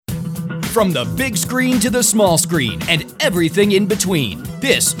From the big screen to the small screen and everything in between,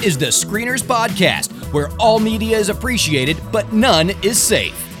 this is the Screeners Podcast, where all media is appreciated, but none is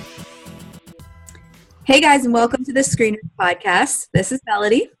safe. Hey guys, and welcome to the Screeners Podcast. This is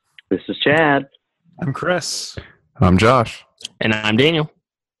Melody. This is Chad. I'm Chris. I'm Josh. And I'm Daniel.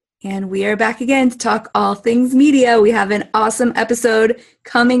 And we are back again to talk all things media. We have an awesome episode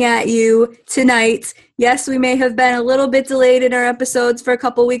coming at you tonight. Yes, we may have been a little bit delayed in our episodes for a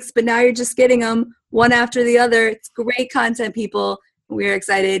couple weeks, but now you're just getting them one after the other. It's great content, people. We're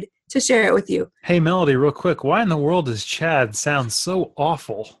excited to share it with you. Hey, Melody, real quick. Why in the world does Chad sound so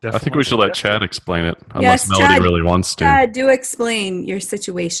awful? I think we should let Chad explain it, Yes, unless Melody Chad, really wants to. Chad, do explain your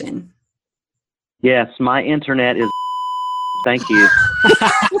situation. Yes, my internet is thank you.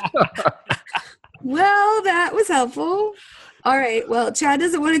 Well, that was helpful. All right. Well, Chad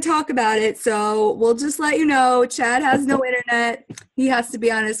doesn't want to talk about it, so we'll just let you know Chad has no internet. He has to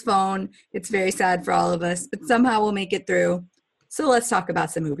be on his phone. It's very sad for all of us, but somehow we'll make it through. So let's talk about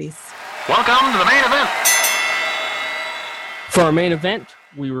some movies. Welcome to the main event. For our main event,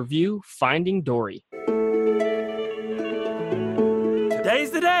 we review Finding Dory.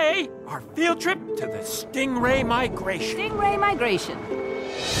 Today's the day. Our field trip to the Stingray Migration. Stingray Migration.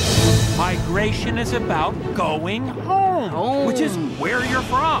 Migration is about going home, which is where you're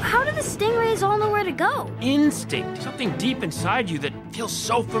from. How do the stingrays all know where to go? Instinct, something deep inside you that feels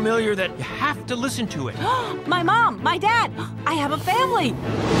so familiar that you have to listen to it. My mom, my dad, I have a family.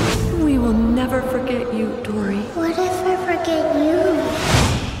 We will never forget you, Dory. What if I forget you?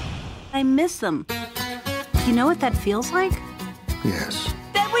 I miss them. You know what that feels like? Yes.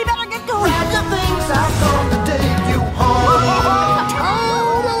 Then we better get going.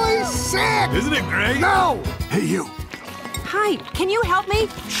 Totally sick! Isn't it great? No! Hey, you. Hi, can you help me?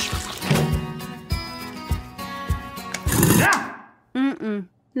 Yeah!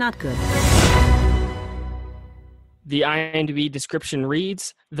 Not good. The IMDb description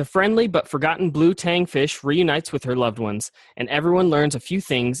reads, "The friendly but forgotten blue tang fish reunites with her loved ones, and everyone learns a few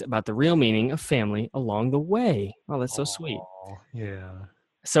things about the real meaning of family along the way." Oh, that's so sweet. Yeah.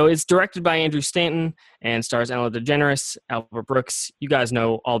 So it's directed by Andrew Stanton and stars Ellen DeGeneres, Albert Brooks. You guys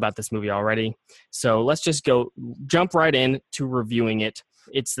know all about this movie already. So let's just jump right in to reviewing it.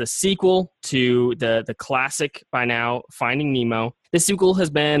 It's the sequel to the classic by now, Finding Nemo. This sequel has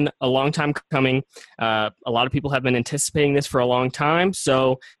been a long time coming. A lot of people have been anticipating this for a long time.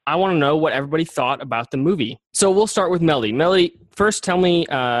 So I want to know what everybody thought about the movie. So we'll start with Melody. Melody, first tell me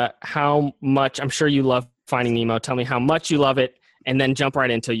how much, I'm sure you love Finding Nemo. Tell me how much you love it, and then jump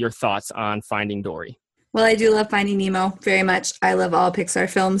right into your thoughts on Finding Dory. Well, I do love Finding Nemo very much. I love all Pixar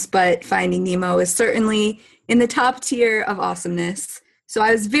films, but Finding Nemo is certainly in the top tier of awesomeness. So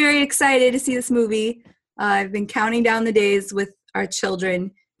I was very excited to see this movie. I've been counting down the days with our children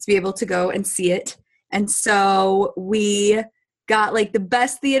to be able to go and see it. And so we got like the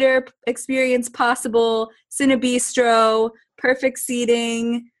best theater experience possible, Cinebistro, perfect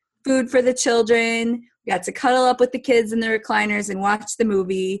seating, food for the children. We got to cuddle up with the kids in the recliners and watch the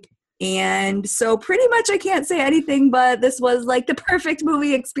movie. And so pretty much I can't say anything, but this was like the perfect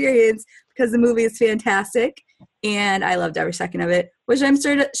movie experience because the movie is fantastic. And I loved every second of it, which I'm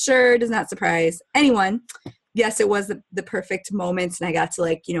sure does not surprise anyone. Yes, it was the perfect moments, and I got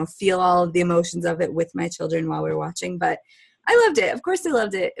to feel all of the emotions of it with my children while we were watching. But I loved it. Of course I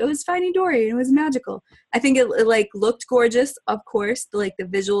loved it. It was Finding Dory, and it was magical. I think it looked gorgeous, of course. The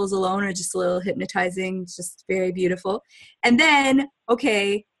visuals alone are just a little hypnotizing. It's just very beautiful. And then,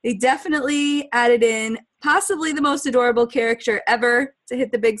 okay, they definitely added in possibly the most adorable character ever to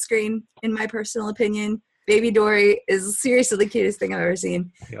hit the big screen, in my personal opinion. Baby Dory is seriously the cutest thing I've ever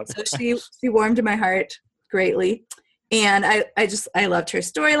seen. Yep. So she warmed my heart greatly. And I loved her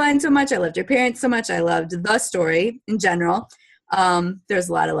storyline so much. I loved her parents so much. I loved the story in general. There's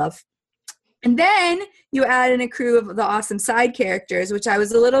a lot of love. And then you add in a crew of the awesome side characters, which I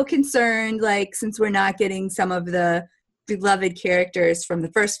was a little concerned, since we're not getting some of the beloved characters from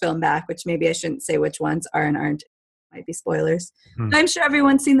the first film back, which maybe I shouldn't say which ones are and aren't. Might be spoilers. I'm sure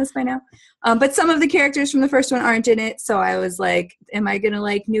everyone's seen this by now. But some of the characters from the first one aren't in it. So I was like, am I going to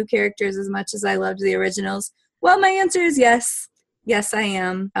like new characters as much as I loved the originals? Well, my answer is yes. Yes, I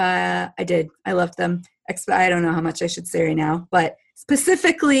am. I did. I loved them. I don't know how much I should say right now. But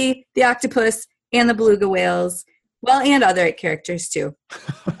specifically the octopus and the beluga whales. Well, and other characters too.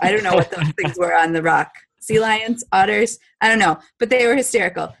 I don't know what those things were on the rock. Sea lions, otters, I don't know. But they were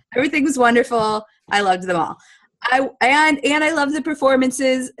hysterical. Everything was wonderful. I loved them all. I love the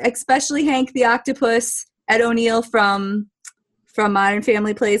performances, especially Hank the Octopus. Ed O'Neill from Modern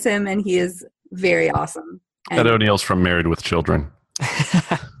Family plays him, and he is very awesome. Ed O'Neill's from Married with Children.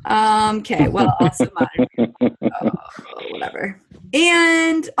 Okay, well, also modern. Whatever.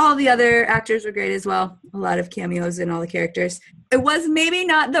 And all the other actors were great as well. A lot of cameos in all the characters. It was maybe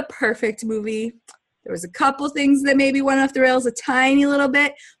not the perfect movie. There was a couple things that maybe went off the rails a tiny little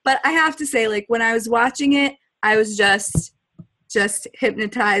bit. But I have to say, like, when I was watching it, I was just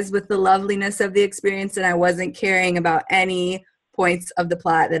hypnotized with the loveliness of the experience, and I wasn't caring about any points of the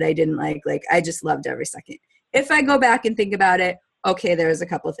plot that I didn't like. Like, I just loved every second. If I go back and think about it, okay, there's a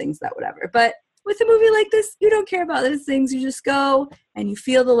couple of things that whatever. But with a movie like this, you don't care about those things. You just go and you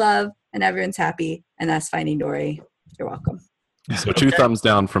feel the love and everyone's happy. And that's Finding Dory. You're welcome. So 2 thumbs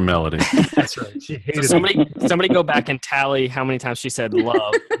down from Melody. That's right. She hated Somebody go back and tally how many times she said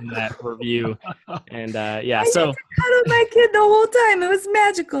love in that review. And I cuddled my kid the whole time. It was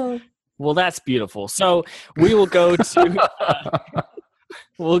magical. Well, that's beautiful. So we will go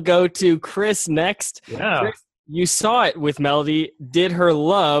to Chris next. Yeah. Chris, you saw it with Melody. Did her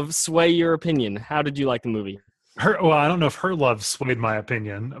love sway your opinion? How did you like the movie? Well, I don't know if her love swayed my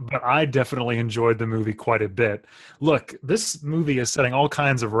opinion, but I definitely enjoyed the movie quite a bit. Look, this movie is setting all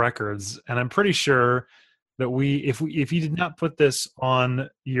kinds of records, and I'm pretty sure that if you did not put this on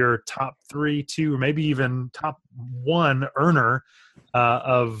your top 3, 2, or maybe even top 1 earner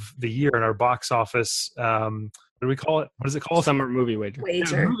of the year in our box office, what do we call it? What is it called? Summer movie wager.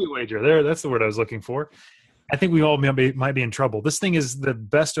 Yeah, movie wager. There, that's the word I was looking for. I think we all might be in trouble. This thing is the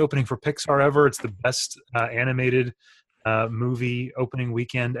best opening for Pixar ever. It's the best animated movie opening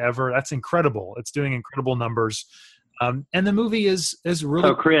weekend ever. That's incredible. It's doing incredible numbers. And the movie is really...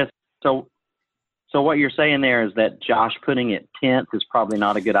 So, Chris, so what you're saying there is that Josh putting it 10th is probably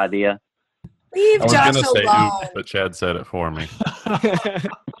not a good idea? Leave Josh I was going to say alone. oops, but Chad said it for me.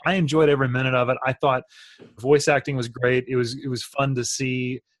 I enjoyed every minute of it. I thought voice acting was great. It was fun to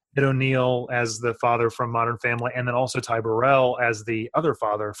see Ed O'Neill as the father from Modern Family, and then also Ty Burrell as the other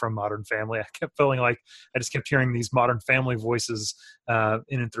father from Modern Family. I kept feeling like I just kept hearing these Modern Family voices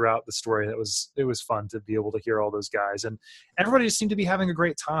in and throughout the story. It was fun to be able to hear all those guys, and everybody just seemed to be having a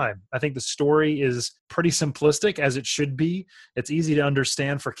great time. I think the story is pretty simplistic, as it should be. It's easy to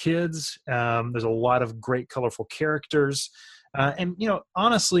understand for kids. There's a lot of great, colorful characters. And,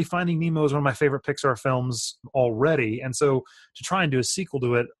 honestly, Finding Nemo is one of my favorite Pixar films already. And so to try and do a sequel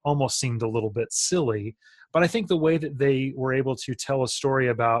to it almost seemed a little bit silly. But I think the way that they were able to tell a story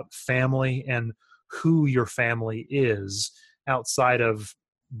about family and who your family is outside of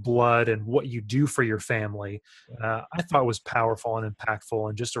blood and what you do for your family, I thought was powerful and impactful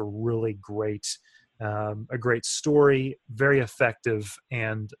and just a really great story, very effective,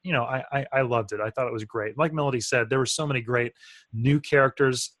 and I loved it. I thought it was great. Like Melody said, there were so many great new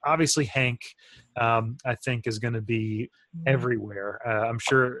characters. Obviously, Hank, I think, is going to be everywhere. I'm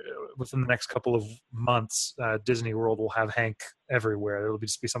sure within the next couple of months, Disney World will have Hank everywhere. It'll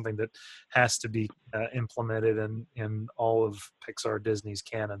just be something that has to be implemented in all of Pixar Disney's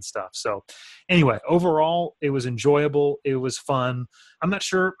canon stuff. So anyway, overall, it was enjoyable. It was fun. I'm not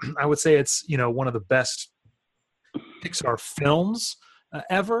sure I would say it's, one of the best Pixar films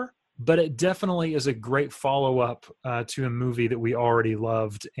ever, but it definitely is a great follow-up to a movie that we already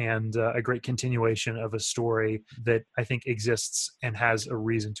loved, and a great continuation of a story that I think exists and has a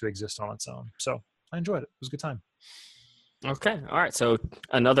reason to exist on its own. So I enjoyed it. It was a good time. Okay. All right. So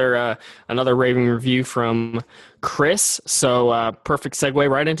another raving review from Chris. So perfect segue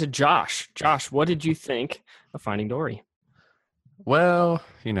right into Josh. Josh, what did you think of Finding Dory? Well,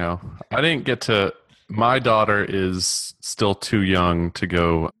 I didn't get to... My daughter is still too young to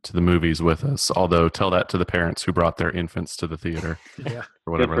go to the movies with us, although tell that to the parents who brought their infants to the theater. Yeah.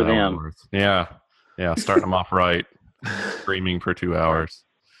 Or whatever Good for that them. was worth. Yeah. Yeah. Starting them off right. Screaming for 2 hours.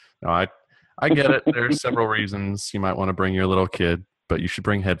 No, I get it. There's several reasons you might want to bring your little kid, but you should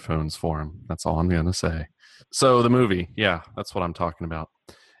bring headphones for him. That's all I'm going to say. So the movie, yeah, that's what I'm talking about.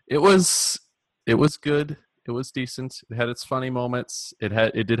 It was good. It was decent. It had its funny moments.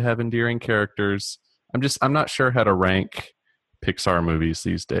 It did have endearing characters. I'm not sure how to rank Pixar movies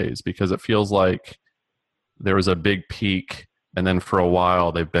these days, because it feels like there was a big peak, and then for a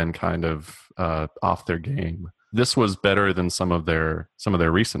while they've been kind of off their game. This was better than some of their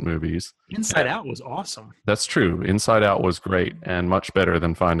recent movies. Inside Out was awesome. That's true. Inside Out was great and much better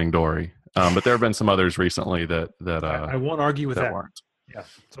than Finding Dory. But there have been some others recently that I won't argue with that. Weren't. Yeah,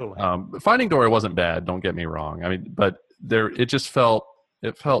 totally. Finding Dory wasn't bad. Don't get me wrong. I mean, but it just felt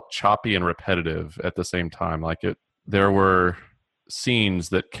choppy and repetitive at the same time. Like there were scenes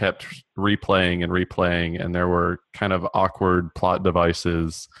that kept replaying, and there were kind of awkward plot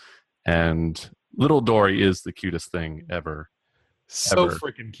devices. And Little Dory is the cutest thing ever. So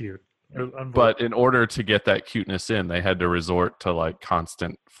freaking cute. But in order to get that cuteness in, they had to resort to like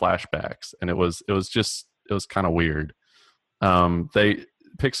constant flashbacks, and it was kind of weird.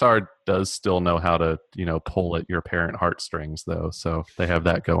 Pixar does still know how to, pull at your parent heartstrings, though, so they have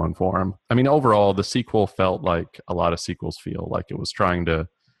that going for them. I mean, overall, the sequel felt like a lot of sequels feel, like it was trying to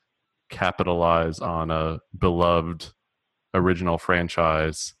capitalize on a beloved original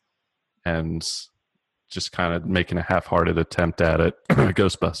franchise and just kind of making a half-hearted attempt at it.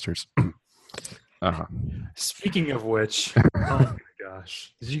 Ghostbusters. Speaking of which, oh my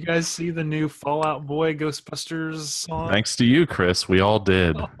gosh, did you guys see the new Fall Out Boy Ghostbusters song? Thanks to you, Chris. We all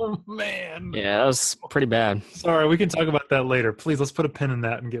did. Oh man, yeah, that was pretty bad. Sorry, we can talk about that later. Please, let's put a pin in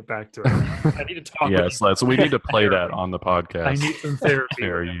that and get back to it. I need to talk. Yes, we need to play that on the podcast. I need some therapy.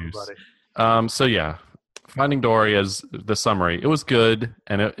 Fair use. So yeah, Finding Dory as the summary. It was good,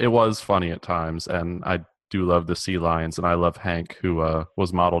 and it was funny at times, and I do love the sea lions, and I love Hank, who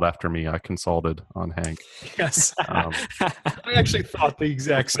was modeled after me. I consulted on Hank. Yes. I actually thought the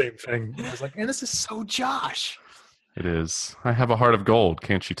exact same thing. I was like, man, this is so Josh. It is. I have a heart of gold,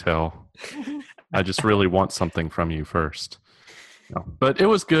 can't you tell? I just really want something from you first. No. But it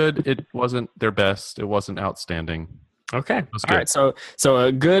was good. It wasn't their best. It wasn't outstanding. Okay. All right. So a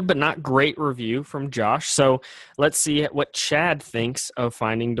good but not great review from Josh. So let's see what Chad thinks of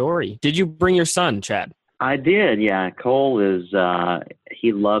Finding Dory. Did you bring your son, Chad? I did, yeah. Cole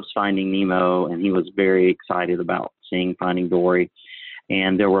he loves Finding Nemo, and he was very excited about seeing Finding Dory.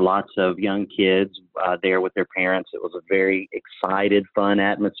 And there were lots of young kids there with their parents. It was a very excited, fun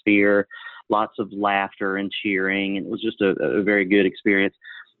atmosphere, lots of laughter and cheering, and it was just a very good experience.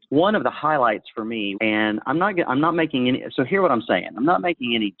 One of the highlights for me, and I'm not making any, so hear what I'm saying. I'm not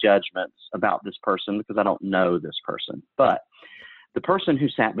making any judgments about this person because I don't know this person, but the person who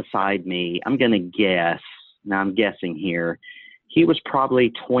sat beside me, I'm going to guess, now I'm guessing here, he was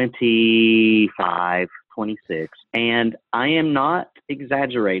probably 25, 26. And I am not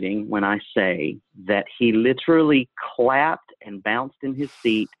exaggerating when I say that he literally clapped and bounced in his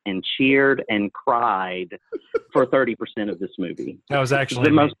seat and cheered and cried for 30% of this movie. That was actually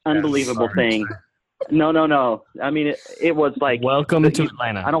the most unbelievable thing. No. I mean, it was like, welcome to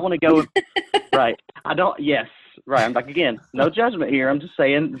Atlanta. I don't want to go, right. Yes. Right. I'm like, again, no judgment here. I'm just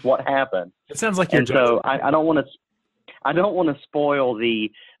saying what happened. It sounds like you're so I don't want to spoil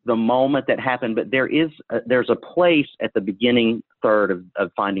the moment that happened, but there's a place at the beginning third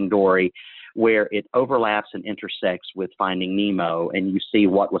of Finding Dory where it overlaps and intersects with Finding Nemo, and you see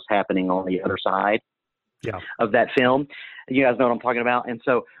what was happening on the other side of that film. You guys know what I'm talking about. And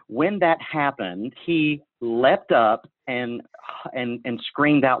so when that happened, he leapt up and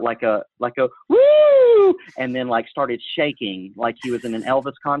screamed out like a woo, and then like started shaking like he was in an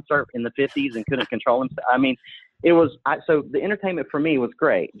Elvis concert in the 50s and couldn't control himself. I mean, it was so the entertainment for me was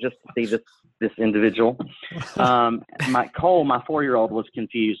great just to see this individual. My 4-year-old was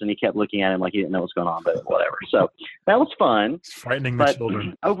confused and he kept looking at him like he didn't know what's going on, but whatever. So that was fun. It's frightening the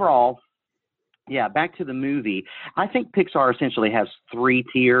children. Overall, yeah, back to the movie. I think Pixar essentially has 3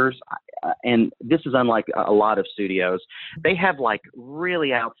 tiers, and this is unlike a lot of studios. They have like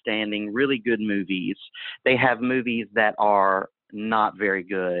really outstanding, really good movies. They have movies that are not very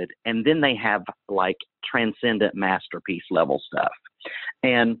good, and then they have like transcendent masterpiece level stuff.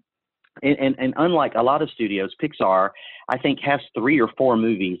 And unlike a lot of studios, Pixar, I think, has 3 or 4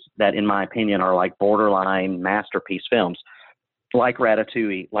 movies that, in my opinion, are like borderline masterpiece films, like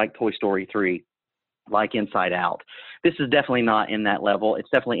Ratatouille, like Toy Story 3, like Inside Out. This is definitely not in that level. It's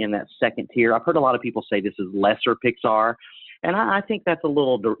definitely in that second tier. I've heard a lot of people say this is lesser Pixar, and I think that's a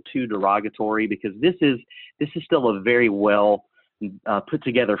little too derogatory because this is still a very well put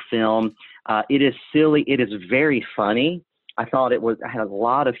together film. It is silly. It is very funny. I thought it had a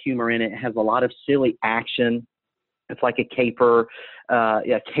lot of humor in it. It has a lot of silly action. It's like a caper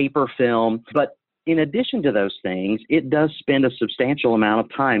film. But in addition to those things, it does spend a substantial amount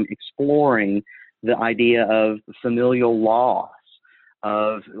of time exploring the idea of familial loss,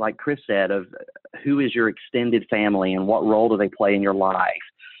 of, like Chris said, of who is your extended family and what role do they play in your life,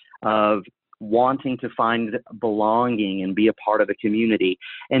 of wanting to find belonging and be a part of a community.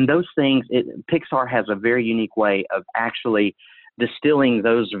 And those things, Pixar has a very unique way of actually distilling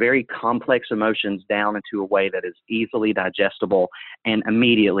those very complex emotions down into a way that is easily digestible and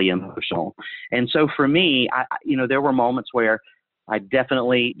immediately emotional. And so for me, there were moments where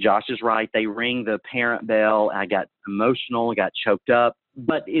Josh is right, they ring the parent bell. I got emotional, got choked up,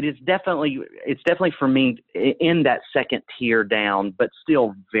 but it's definitely for me in that second tier down, but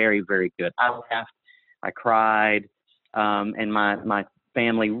still very, very good. I laughed, I cried, and my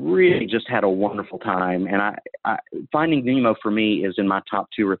family really just had a wonderful time. And I Finding Nemo for me is in my top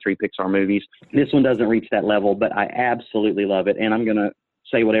 2 or 3 Pixar movies. This one doesn't reach that level, but I absolutely love it. And I'm going to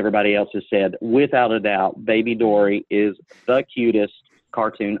say what everybody else has said. Without a doubt, Baby Dory is the cutest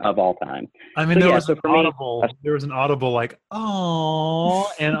cartoon of all time. I mean, there was an audible like,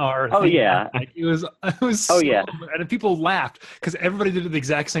 oh, in our oh thing. yeah, like, it was oh yeah, and people laughed because everybody did it at the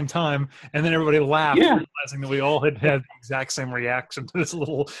exact same time, and then everybody laughed, realizing that we all had the exact same reaction to this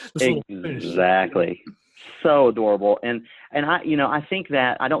little fish. Exactly. So adorable. And I think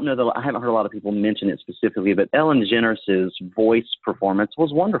that, I don't know that I haven't heard a lot of people mention it specifically, but Ellen DeGeneres' voice performance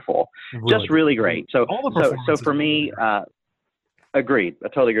was wonderful. Just really great. So for me, agreed. I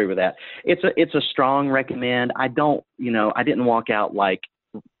totally agree with that. It's a strong recommend. I didn't walk out like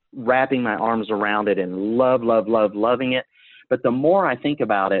wrapping my arms around it and loving it. But the more I think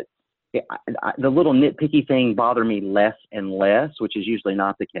about it, the little nitpicky thing bother me less and less, which is usually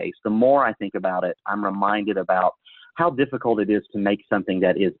not the case. The more I think about it, I'm reminded about how difficult it is to make something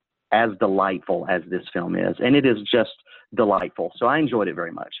that is as delightful as this film is. And it is just delightful. So I enjoyed it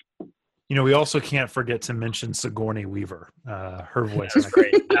very much. We also can't forget to mention Sigourney Weaver. Her voice was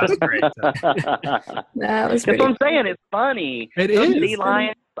great. That was great. That was That's what I'm saying. It's funny. It is. Sea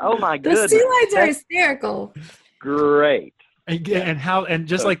lions. Oh my goodness. The sea lions are hysterical. Great. And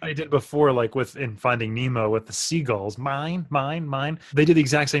just like they did before, like in Finding Nemo with the seagulls, mine. They did the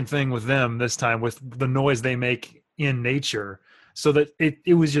exact same thing with them this time with the noise they make in nature. So that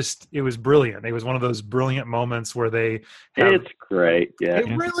it was brilliant. It was one of those brilliant moments where it's great. Yeah. It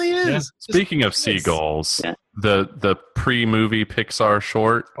really is. Yeah. Speaking of seagulls, the pre-movie Pixar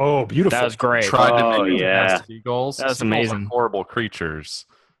short. Oh, beautiful. That was great. Tried to make seagulls. That was Seagulls amazing. are horrible creatures,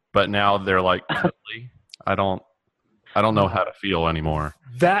 but now they're like cuddly. I don't know how to feel anymore.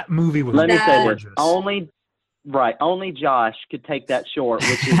 That movie was Let me say gorgeous. this. Only Josh could take that short,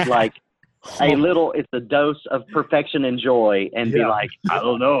 which is like it's a dose of perfection and joy, and be like, I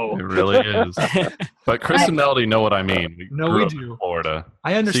don't know. It really is. But Chris and Melody know what I mean. We do. In Florida.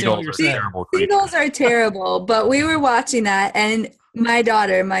 I understand Seagulls what you're are saying. terrible creatures. Seagulls are terrible, but we were watching that, and my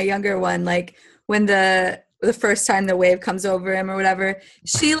daughter, my younger one, like when the first time the wave comes over him or whatever,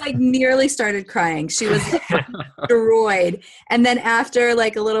 she like nearly started crying. She was destroyed. And then after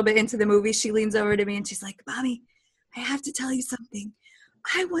like a little bit into the movie, she leans over to me and she's like, Mommy, I have to tell you something.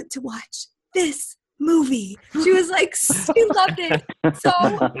 I want to watch this movie. She was like, she loved it so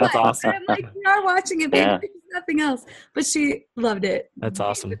much. That's awesome. And I'm like, we are watching it, baby. There's nothing else. But she loved it. That's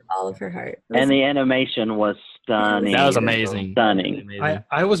awesome. With all of her heart. And the animation was stunning. That was amazing. Stunning.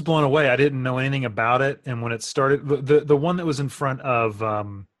 I was blown away. I didn't know anything about it. And when it started, the one that was in front of,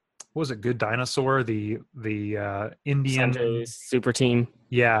 what was it, Good Dinosaur? The Indian. Sanjay's super team.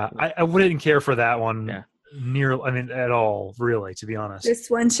 Yeah. I wouldn't care for that one. Yeah. At all, really, to be honest. This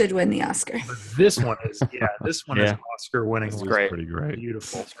one should win the Oscar. But this one is Oscar winning. It's great. Pretty great.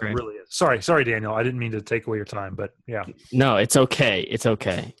 Beautiful. It's great. It really is. Sorry, Daniel. I didn't mean to take away your time, but yeah. No, it's okay. It's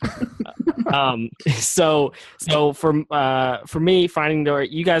okay. So for me, Finding Dory,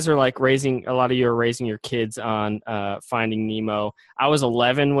 you guys are like raising your kids on Finding Nemo. I was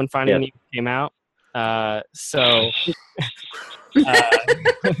 11 when Finding Nemo came out. So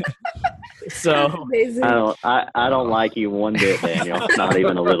I don't like you one bit, Daniel. Not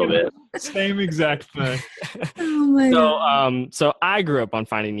even a little bit. Same exact thing. Oh my God. So I grew up on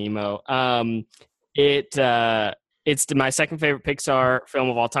Finding Nemo. It's my second favorite Pixar film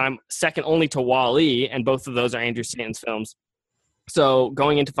of all time, second only to WALL-E, and both of those are Andrew Stanton's films. So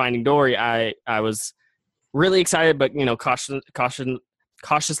going into Finding Dory, I was really excited, but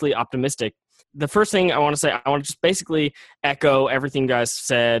cautiously optimistic. The first thing I want to say, I want to just basically echo everything you guys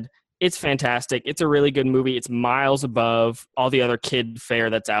said. It's fantastic. It's a really good movie. It's miles above all the other kid fare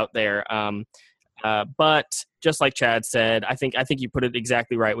that's out there. But just like Chad said, I think you put it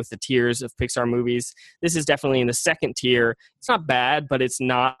exactly right with the tiers of Pixar movies. This is definitely in the second tier. It's not bad, but it's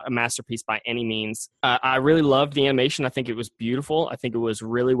not a masterpiece by any means. I really loved the animation. I think it was beautiful. I think it was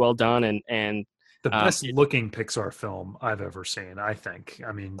really well done and the best looking Pixar film I've ever seen, I think.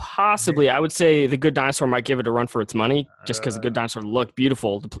 I mean, possibly. I would say The Good Dinosaur might give it a run for its money just because The Good Dinosaur looked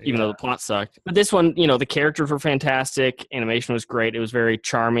beautiful, even though the plot sucked. But this one, the characters were fantastic. Animation was great. It was very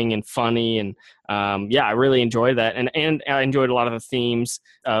charming and funny. And I really enjoyed that. And I enjoyed a lot of the themes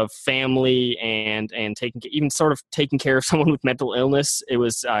of family and taking care of someone with mental illness. It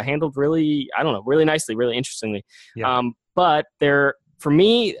was handled really nicely, really interestingly. Yeah. But for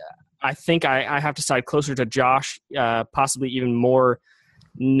me, I think I have to side closer to Josh, possibly even more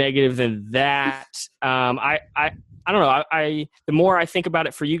negative than that. I don't know. The more I think about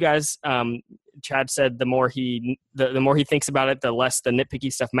it for you guys, Chad said the more he thinks about it, the less the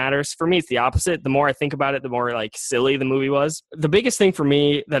nitpicky stuff matters. For me, it's the opposite. The more I think about it, the more like silly the movie was. The biggest thing for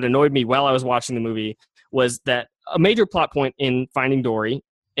me that annoyed me while I was watching the movie was that a major plot point in Finding Dory,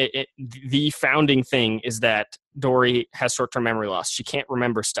 the founding thing is that Dory has short-term memory loss. She can't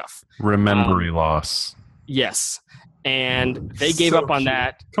remember stuff. Remembery loss. Yes. And they gave up on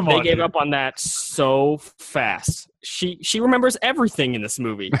that. They gave up on that so fast. She remembers everything in this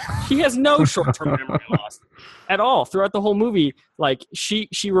movie. She has no short-term memory loss at all throughout the whole movie. Like she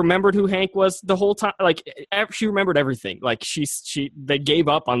remembered who Hank was the whole time. Like she remembered everything. Like they gave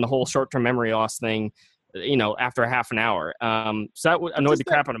up on the whole short-term memory loss thing, after a half an hour. So that annoyed the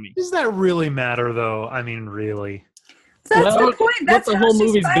crap out of me. Does that really matter though? I mean, really? That's the point. That's what the whole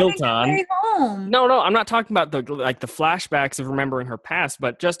movie's built on. No, I'm not talking about the flashbacks of remembering her past,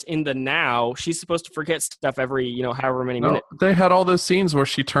 but just in the now, she's supposed to forget stuff every, however many minutes. They had all those scenes where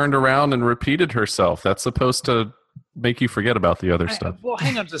she turned around and repeated herself. That's supposed to make you forget about the other stuff. Well,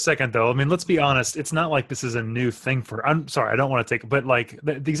 hang on just a second, though. I mean, let's be honest. It's not like this is a new thing I'm sorry, I don't want to take... But, like,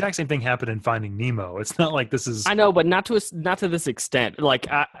 the exact same thing happened in Finding Nemo. It's not like this is... I know, but not to this extent. Like,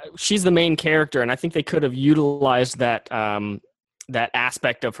 she's the main character, and I think they could have utilized that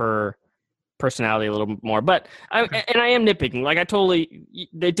aspect of her personality a little bit more. But I am nitpicking. Like,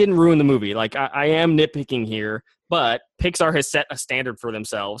 they didn't ruin the movie. Like, I am nitpicking here. But Pixar has set a standard for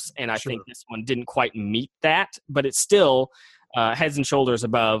themselves, and I think this one didn't quite meet that. But it's still heads and shoulders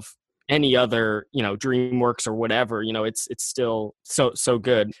above any other, DreamWorks or whatever. It's still so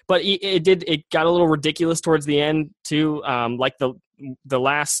good. But it got a little ridiculous towards the end too. Like the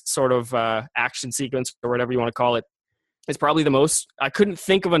last sort of action sequence or whatever you want to call it is probably the most. I couldn't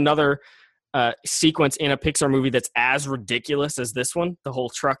think of another sequence in a Pixar movie that's as ridiculous as this one. The whole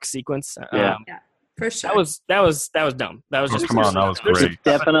truck sequence. Yeah. For sure. That was dumb. That was just come on, that was great. It's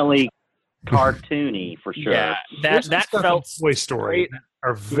definitely cartoony for sure. Yeah, that felt Toy Story.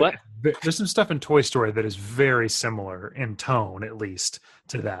 What? There's some stuff in Toy Story that is very similar in tone, at least,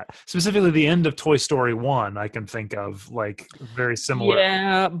 to that. Specifically, the end of Toy Story 1, I can think of, like, very similar.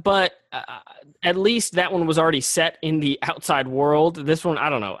 Yeah, but at least that one was already set in the outside world. This one, I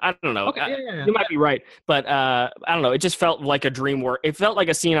don't know. Okay, yeah. You might be right, but I don't know. It just felt like a DreamWorks. It felt like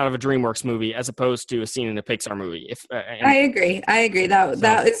a scene out of a DreamWorks movie as opposed to a scene in a Pixar movie. I agree.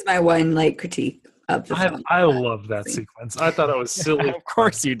 That is my one, like, critique. I love that sequence. I thought it was silly. Of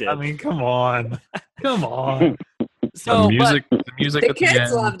course you did. I mean, come on. So, the music the at kids the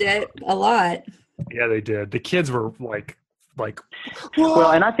end. loved it a lot. Yeah, they did. The kids were like.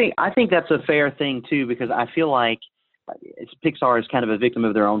 Well, and I think that's a fair thing too, because I feel like Pixar is kind of a victim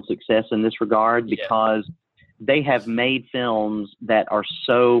of their own success in this regard, because they have made films that are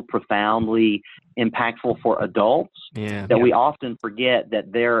so profoundly impactful for adults that we often forget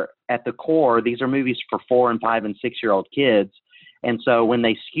that they're at the core. These are movies for 4 and 5 and 6-year-old kids. And so when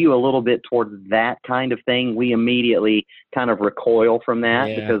they skew a little bit towards that kind of thing, we immediately kind of recoil from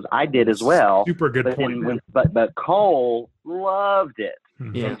that, because I did as well. Super good point. But Cole loved it.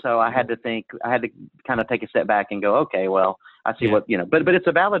 Yeah. And so I had to kind of take a step back and go, okay, well, I see what, but it's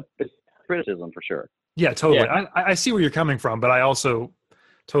a valid criticism for sure. Yeah, totally. Yeah. I see where you're coming from, but I also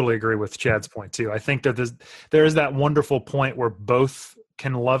totally agree with Chad's point too. I think that there is that wonderful point where both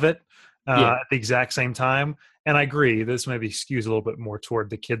can love it at the exact same time. And I agree, this maybe skews a little bit more toward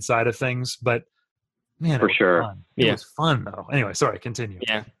the kid side of things, but man, for sure. Fun. It was fun though. Anyway, sorry, continue.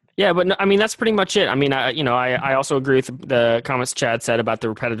 Yeah, but no, I mean, that's pretty much it. I mean, I also agree with the comments Chad said about the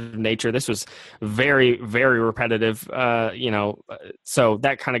repetitive nature. This was very, very repetitive, so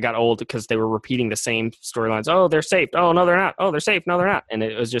that kind of got old because they were repeating the same storylines. Oh, they're safe. Oh, no, they're not. Oh, they're safe. No, they're not. And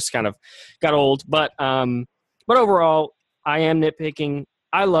it was just kind of got old. But overall, I am nitpicking.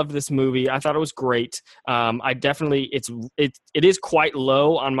 I loved this movie. I thought it was great. I definitely it is quite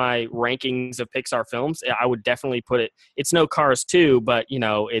low on my rankings of Pixar films. I would definitely put it. It's no Cars 2, but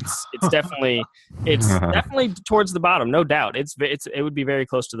it's definitely towards the bottom, no doubt. It would be very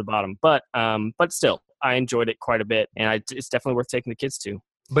close to the bottom, but still, I enjoyed it quite a bit, and it's definitely worth taking the kids to.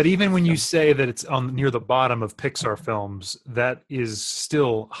 But even when you say that it's near the bottom of Pixar films, that is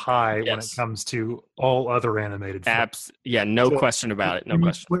still high when it comes to all other animated films. No question about it. No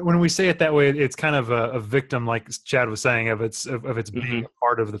question. When we say it that way, it's kind of a victim, like Chad was saying, of its being a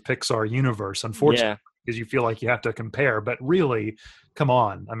part of the Pixar universe, unfortunately, because you feel like you have to compare. But really, come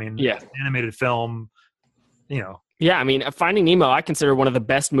on. I mean, animated film, Yeah, I mean, Finding Nemo, I consider one of the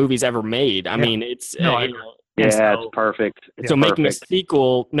best movies ever made. I mean, it's Yeah, it's perfect. So making a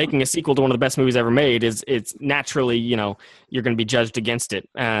sequel to one of the best movies ever made it's naturally, you're going to be judged against it.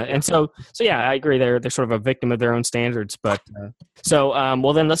 And so yeah, I agree. They're sort of a victim of their own standards. But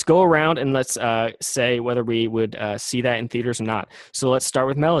well, then let's go around and let's say whether we would see that in theaters or not. So let's start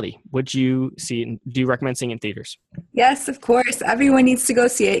with Melody. Do you recommend seeing it in theaters? Yes, of course. Everyone needs to go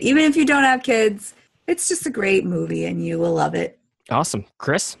see it, even if you don't have kids. It's just a great movie, and you will love it. Awesome,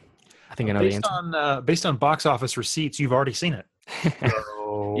 Chris. I think I know the answer. Based on box office receipts, you've already seen it.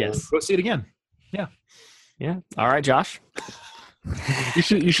 So yes, go see it again. Yeah. All right, Josh.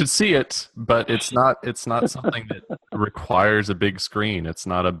 You should see it, but it's not something that requires a big screen. It's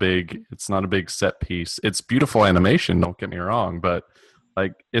not a big set piece. It's beautiful animation, don't get me wrong, but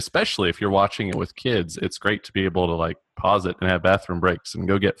like especially if you're watching it with kids, it's great to be able to like pause it and have bathroom breaks and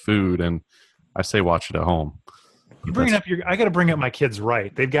go get food. And I say watch it at home. I got to bring up my kids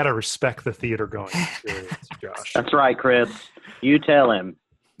right. They've got to respect the theater going experience, Josh. That's right, Chris. You tell him.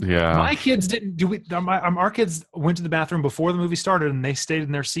 Yeah. My kids didn't do it. Our kids went to the bathroom before the movie started, and they stayed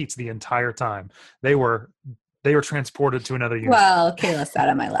in their seats the entire time. They were transported to another unit. Well, Kayla sat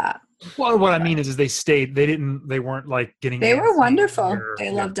on my lap. Well, what I mean is they stayed. They weren't like getting. They were wonderful.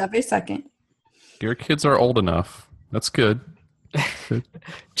 They loved every second. Your kids are old enough. That's good.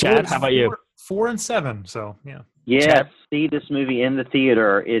 Chad, how about you? 4 and 7. So yeah. Yes, Chad? see this movie in the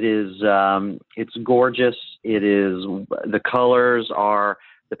theater. It is, it's gorgeous. It is, the colors are,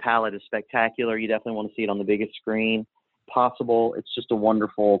 the palette is spectacular. You definitely want to see it on the biggest screen possible. It's just a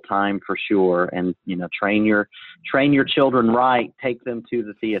wonderful time for sure. And, train your children right. Take them to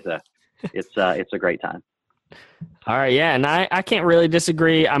the theater. It's a great time. All right. Yeah. And I can't really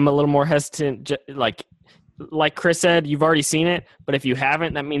disagree. I'm a little more hesitant. Like Chris said, you've already seen it, but if you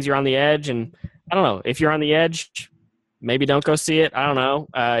haven't, that means you're on the edge. And I don't know, if you're on the edge, maybe don't go see it. I don't know.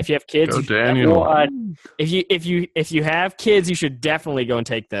 If you have kids, if you have kids, you should definitely go and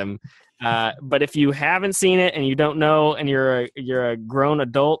take them. But if you haven't seen it and you don't know, and you're a grown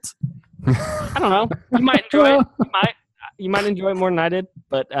adult, I don't know. You might enjoy it. You might enjoy it more than I did,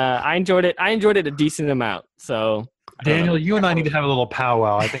 but I enjoyed it. I enjoyed it a decent amount. So. Daniel, you and I need to have a little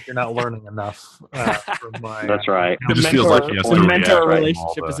powwow. I think you're not learning enough from my. That's right. It just feels like the mentor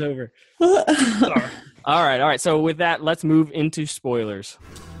relationship is over. All right. So with that, let's move into spoilers.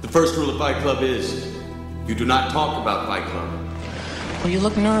 The first rule of Fight Club is you do not talk about Fight Club. Well, you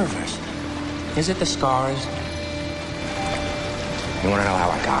look nervous. Is it the scars? You want to know how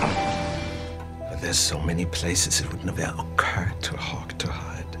I got them? There's so many places it would never occur to Hawk to hide.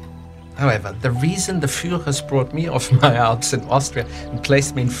 However, the reason the Führers brought me off my Alps in Austria and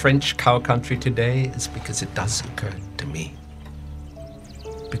placed me in French cow country today is because it does occur to me.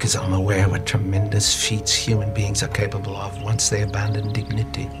 Because I'm aware what tremendous feats human beings are capable of once they abandon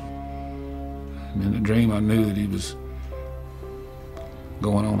dignity. And in the dream, I knew that he was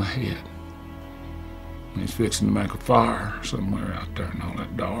going on ahead. He's fixing to make a fire somewhere out there in all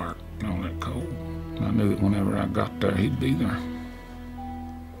that dark and all that cold. And I knew that whenever I got there, he'd be there.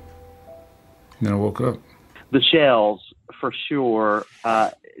 And then I woke up. The Shells, for sure,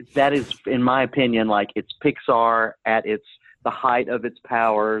 that is, in my opinion, like it's Pixar at the height of its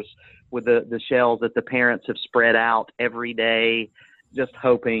powers, with the Shells that the parents have spread out every day, just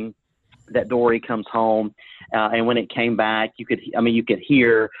hoping that Dory comes home. And when it came back, you could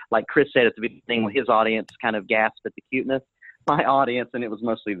hear, like Chris said at the beginning, when his audience kind of gasped at the cuteness. My audience, and it was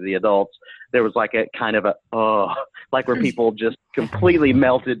mostly the adults, there was like a kind of like where people just completely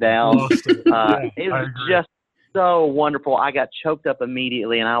melted down. It was just so wonderful. I got choked up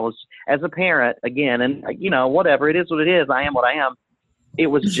immediately, and I was, as a parent, again, and whatever, it is what it is. I am what I am. It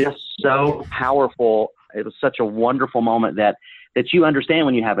was just so powerful. It was such a wonderful moment that you understand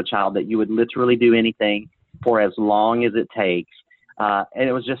when you have a child that you would literally do anything for as long as it takes. And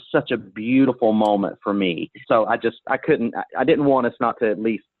it was just such a beautiful moment for me. So I didn't want us not to at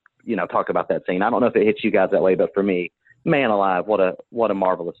least, talk about that scene. I don't know if it hits you guys that way, but for me, man alive, what a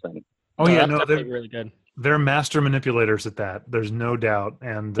marvelous thing. Oh yeah, no, they're really good. They're master manipulators at that. There's no doubt.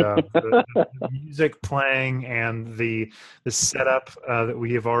 And the music playing and the setup that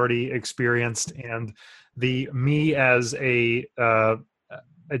we have already experienced, and me as a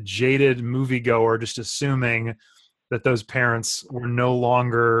jaded moviegoer, just assuming that those parents were no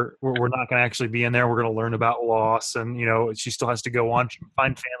longer, we're not going to actually be in there. We're going to learn about loss. And, she still has to go on,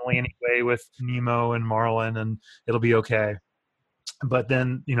 find family anyway with Nemo and Marlin, and it'll be okay. But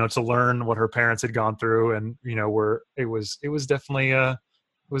then, to learn what her parents had gone through, and, it was definitely it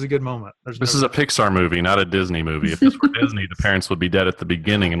was a good moment. This is a Pixar movie, not a Disney movie. If this were Disney, the parents would be dead at the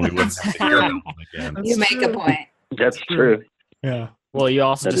beginning and we wouldn't have to hear them again. You make a point. That's true. Yeah. Well, you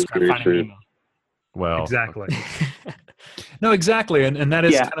also described Finding Nemo. Well, exactly. No, exactly, and that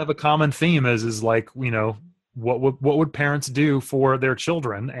is Yeah. kind of a common theme. Is like, what would parents do for their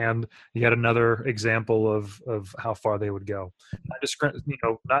children, and yet another example of how far they would go.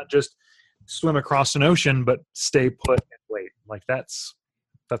 Not just swim across an ocean, but stay put and wait. Like that's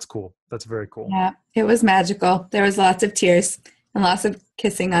cool. That's very cool. Yeah, it was magical. There was lots of tears and lots of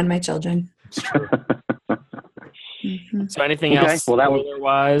kissing on my children. It's true. So anything Okay, else well, that was-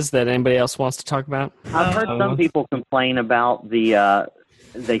 spoiler-wise that anybody else wants to talk about? I've heard some people complain about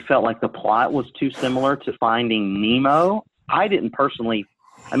they felt like the plot was too similar to Finding Nemo. I didn't personally,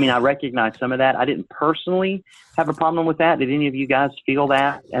 I recognize some of that. I didn't personally have a problem with that. Did any of you guys feel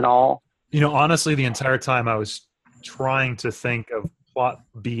that at all? Honestly, the entire time I was trying to think of plot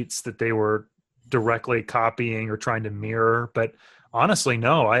beats that they were directly copying or trying to mirror, but honestly,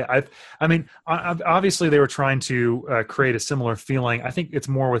 no. Obviously they were trying to create a similar feeling. I think it's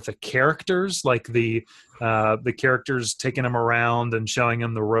more with the characters, like the characters taking them around and showing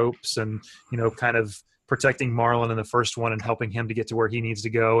him the ropes, and kind of protecting Marlin in the first one and helping him to get to where he needs to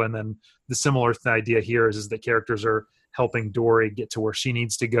go. And then the similar idea here is that characters are helping Dory get to where she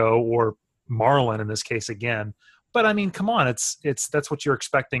needs to go, or Marlin in this case again. But come on, it's that's what you're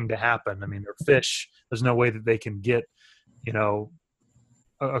expecting to happen. They're fish. There's no way that they can get,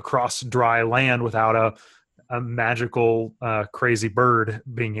 across dry land without a magical crazy bird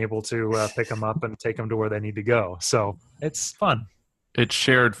being able to pick them up and take them to where they need to go. So it's fun. It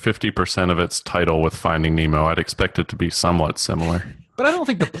shared 50% of its title with Finding Nemo. I'd expect it to be somewhat similar. But I don't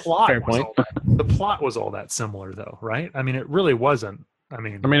think the plot Fair was point. the plot was all that similar, though, right? It really wasn't.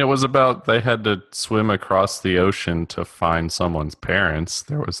 It was about they had to swim across the ocean to find someone's parents.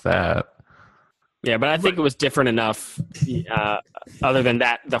 There was that. Yeah, but I think it was different enough. Other than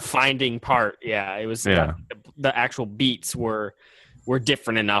that, the finding part, it was. Yeah. The actual beats were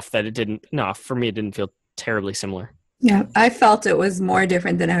different enough that it didn't. No, for me, it didn't feel terribly similar. Yeah, I felt it was more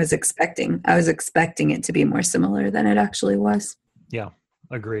different than I was expecting. I was expecting it to be more similar than it actually was. Yeah,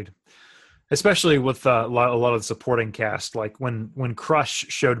 agreed. Especially with a lot of the supporting cast. Like when Crush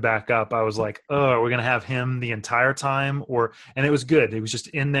showed back up, I was like, oh, are we going to have him the entire time? And it was good. He was just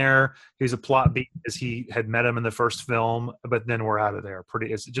in there. He was a plot beat as he had met him in the first film, but then we're out of there.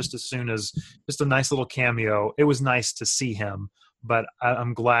 It's just as soon as just a nice little cameo. It was nice to see him, but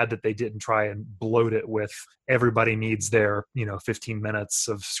I'm glad that they didn't try and bloat it with everybody needs their 15 minutes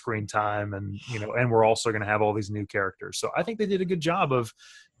of screen time, and and we're also going to have all these new characters. So I think they did a good job of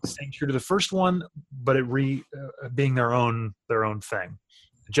staying true to the first one, but it being their own thing,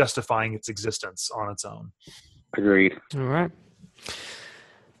 justifying its existence on its own. Agreed. All right.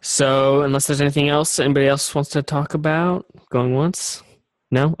 So unless there's anything else anybody else wants to talk about, going once?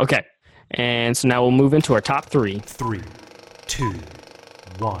 No? Okay. And so now we'll move into our top three. 3, 2,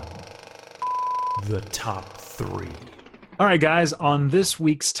 1. The top 3. All right, guys, on this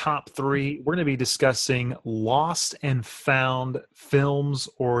week's top 3, we're going to be discussing lost and found films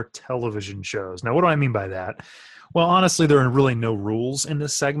or television shows. Now, what do I mean by that? Well, honestly, there are really no rules in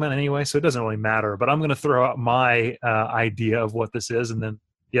this segment anyway, so it doesn't really matter. But I'm going to throw out my idea of what this is, and then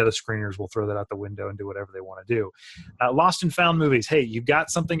the other screeners will throw that out the window and do whatever they want to do. Lost and found movies. Hey, you got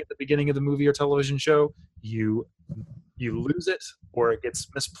something at the beginning of the movie or television show, you lose it, or it gets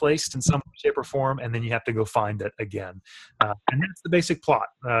misplaced in some shape or form, and then you have to go find it again. And that's the basic plot.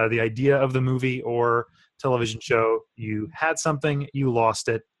 The idea of the movie or television show, you had something, you lost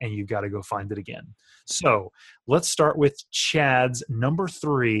it, and you've got to go find it again. So let's start with Chad's number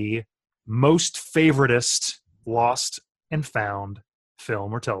 3 most favoritist lost and found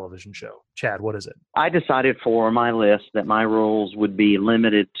film or television show. Chad, what is it? I decided for my list that my rules would be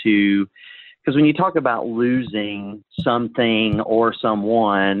limited to, because when you talk about losing something or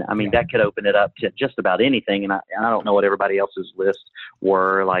someone, that could open it up to just about anything. And I don't know what everybody else's lists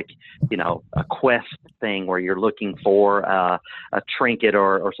were, like, a quest thing where you're looking for a trinket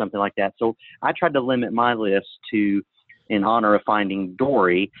or something like that. So I tried to limit my list to, in honor of Finding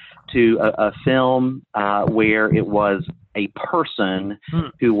Dory, to a film where it was a person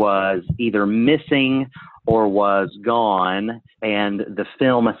who was either missing or was gone, and the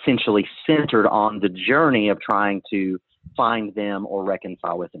film essentially centered on the journey of trying to find them or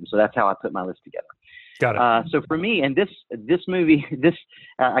reconcile with them. So that's how I put my list together. Got it. So for me, and this movie,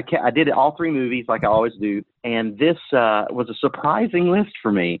 I did all 3 movies like I always do, and this was a surprising list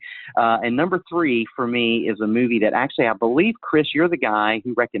for me. And number 3 for me is a movie that actually, I believe, Chris, you're the guy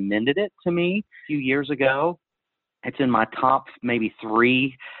who recommended it to me a few years ago. It's in my top maybe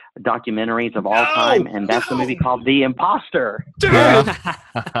 3 documentaries of all time, and that's the movie called The Imposter.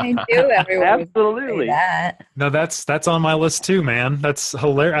 I knew everyone would Absolutely. say that. No, that's on my list too, man. That's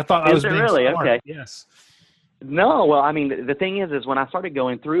hilarious. I thought I was Is it being really? smart. Okay. Yes. No, well, I mean, the thing is when I started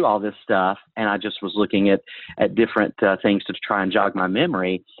going through all this stuff, and I just was looking at different things to try and jog my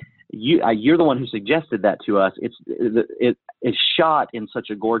memory. You're the one who suggested that to us. It's shot in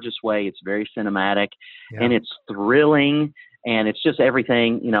such a gorgeous way. It's very cinematic, and it's thrilling, and it's just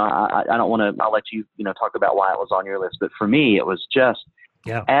everything. You know, I don't want to. I'll let you talk about why it was on your list, but for me, it was just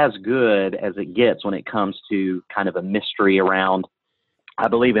as good as it gets when it comes to kind of a mystery around. I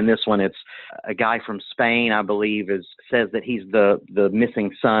believe in this one, it's a guy from Spain, I believe, says that he's the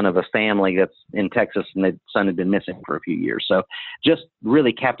missing son of a family that's in Texas, and the son had been missing for a few years. So just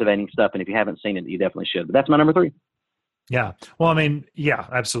really captivating stuff. And if you haven't seen it, you definitely should. But that's my number 3. Yeah. Well, I mean, yeah,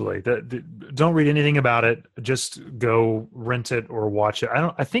 absolutely. Don't read anything about it. Just go rent it or watch it.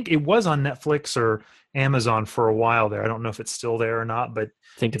 I think it was on Netflix or Amazon for a while there. I don't know if it's still there or not, but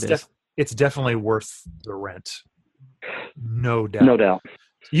I think it's definitely worth the rent. No doubt. No doubt.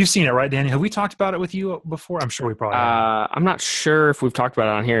 You've seen it, right, Daniel? Have we talked about it with you before? I'm sure we probably have. I'm not sure if we've talked about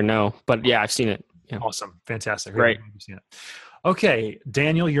it on here. No, but yeah, I've seen it. Yeah. Awesome. Fantastic. Great. You've seen it. Okay,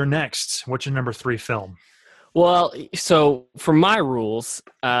 Daniel, you're next. What's your number 3 film? Well, so for my rules,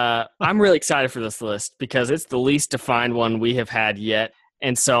 I'm really excited for this list because it's the least defined one we have had yet.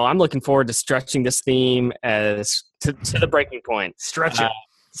 And so I'm looking forward to stretching this theme as to the breaking point. Stretch it.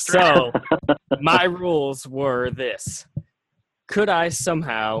 So my rules were this. Could I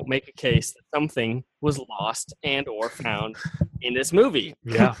somehow make a case that something was lost and or found in this movie?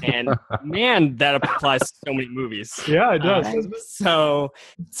 Yeah. And man, that applies to so many movies. Yeah, it does. So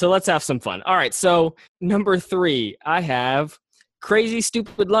let's have some fun. All right. So number 3, I have Crazy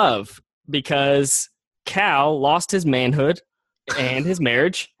Stupid Love because Cal lost his manhood and his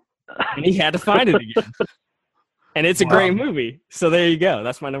marriage and he had to find it again. And it's a great movie. So there you go.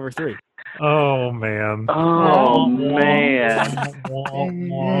 That's my number 3. Oh, man. Oh, man.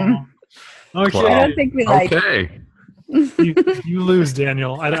 Okay. I don't think we like Okay. You lose,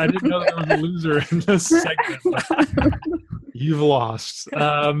 Daniel. I didn't know there was a loser in this segment. You've lost.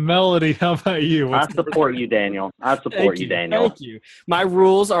 Melody, how about you? I support you, Daniel. Thank you. My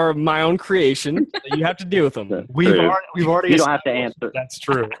rules are my own creation. So you have to deal with them. We've already. You don't have to answer. That's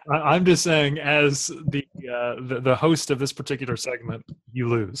true. I'm just saying, as the host of this particular segment, you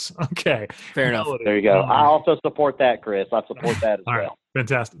lose. Okay. Fair enough. Melody, there you go. I also support that, Chris. I support that as All right. well.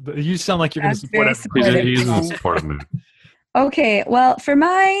 Fantastic. You sound like you're going to support very it. He's in a supportive mood. Okay, well, for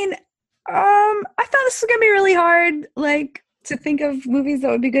mine, I thought this was gonna be really hard, like to think of movies that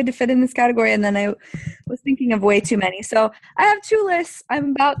would be good to fit in this category, and then I was thinking of way too many. So I have 2 lists.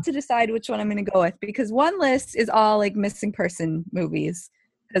 I'm about to decide which one I'm gonna go with because one list is all like missing person movies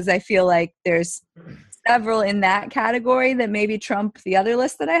because I feel like there's several in that category that maybe trump the other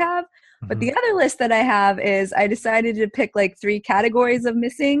list that I have. But the other list that I have is I decided to pick like 3 categories of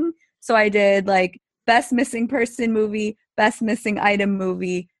missing. So I did like best missing person movie, best missing item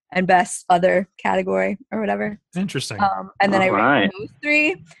movie, and best other category or whatever. Interesting. And then I ranked those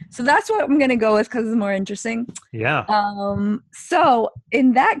 3. So that's what I'm going to go with because it's more interesting. Yeah. So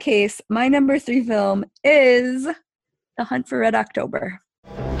in that case, my number 3 film is The Hunt for Red October.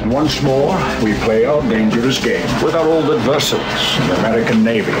 And once more, we play our dangerous game with our old adversaries, the American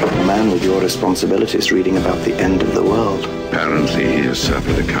Navy. A man with your responsibilities reading about the end of the world. Apparently, he has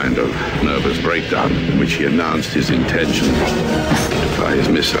suffered a kind of nervous breakdown in which he announced his intention to fire his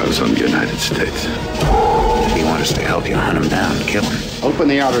missiles on the United States. We want us to help you hunt him down, kill him. Open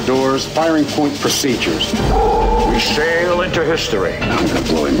the outer doors, firing point procedures. We sail into history. I'm gonna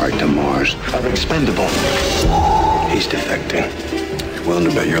blow him right to Mars. I'm expendable. He's defecting. Willing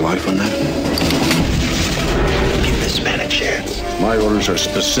to bet your life on that? Give this man a chance. My orders are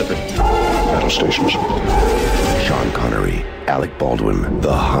specific. Battle stations. Sean Connery, Alec Baldwin,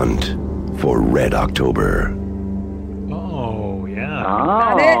 The Hunt for Red October. Oh,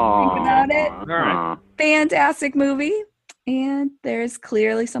 yeah. Think about it. All right. Fantastic movie. And there's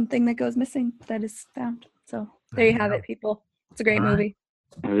clearly something that goes missing that is found. So there you have it, people. It's a great movie.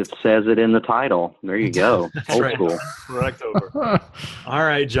 It says it in the title. There you go. Old school. Correct over. All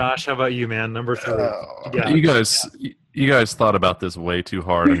right, Josh, how about you, man? Number 3. You guys thought about this way too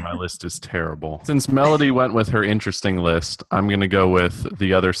hard, and my list is terrible. Since Melody went with her interesting list, I'm going to go with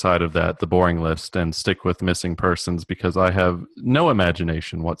the other side of that, the boring list, and stick with missing persons because I have no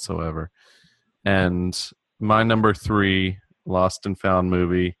imagination whatsoever. And my number 3, Lost and Found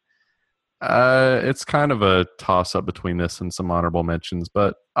movie, it's kind of a toss-up between this and some honorable mentions,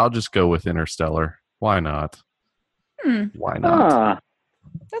 but I'll just go with Interstellar. Why not? Hmm. Why not?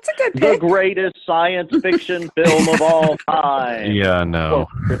 That's a good The pick. greatest science fiction film of all time. Yeah, no.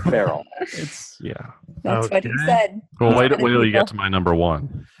 Chris Farrell. That's what he said. Well, wait till you get to my number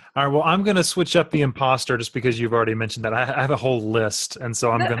one. All right, well, I'm going to switch up the imposter just because you've already mentioned that. I have a whole list, and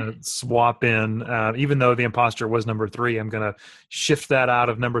so I'm going to swap in. Even though the imposter was number 3, I'm going to shift that out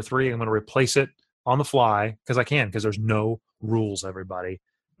of number 3. I'm going to replace it on the fly because there's no rules, everybody.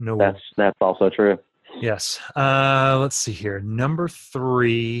 No rules. That's also true. Yes. Let's see here. Number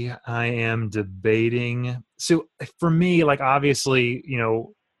 3, I am debating. So for me, like, obviously,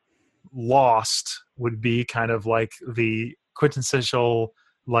 Lost would be kind of like the quintessential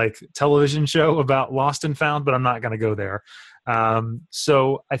like television show about lost and found, but I'm not going to go there.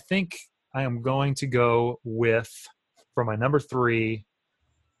 So I think I am going to go with, for my number 3,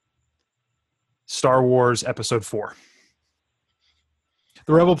 Star Wars Episode 4.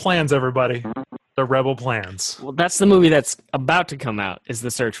 The Rebel Plans, everybody. The Rebel Plans. Well, that's the movie that's about to come out, is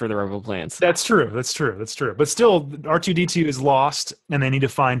The Search for the Rebel Plans. That's true. But still, R2-D2 is lost, and they need to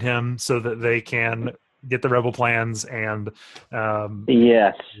find him so that they can get the Rebel Plans. And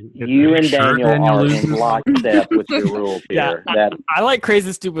yes, you and Daniel are in lockstep with your rules here. Yeah, I like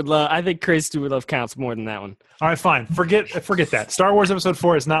Crazy Stupid Love. I think Crazy Stupid Love counts more than that one. All right, fine. Forget that. Star Wars Episode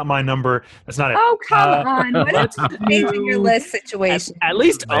 4 is not my number. That's not it. Oh, come on. What is changing your list situation? At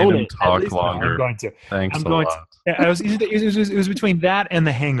least own it. Talk longer. I'm going to. Thanks I'm a going lot. To. Yeah, it was between that and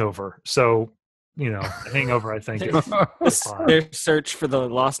The Hangover. So, The Hangover, I think. Their search for the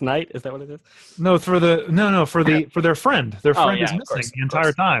lost night, is that what it is? No, for their friend. Their friend is missing the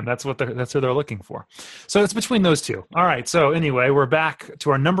entire time. That's who they're looking for. So it's between those two. All right. So anyway, we're back to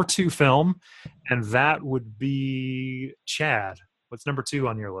our number 2 film, and that would be Chad. What's number 2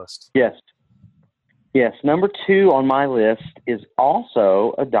 on your list? Yes. Number 2 on my list is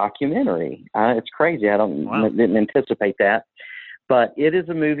also a documentary. It's crazy. I didn't anticipate that. But it is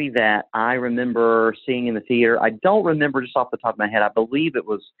a movie that I remember seeing in the theater. I don't remember just off the top of my head. I believe it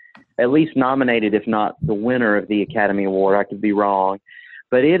was at least nominated, if not the winner of the Academy Award. I could be wrong.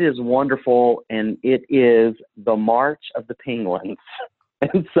 But it is wonderful, and it is The March of the Penguins.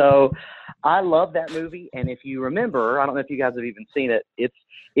 And so I love that movie. And if you remember, I don't know if you guys have even seen it,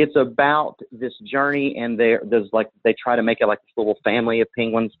 it's about this journey, and they try to make it like this little family of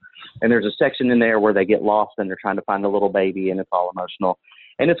penguins, and there's a section in there where they get lost and they're trying to find the little baby, and it's all emotional,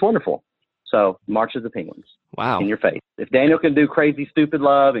 and it's wonderful. So March of the Penguins. Wow. In your face. If Daniel can do Crazy Stupid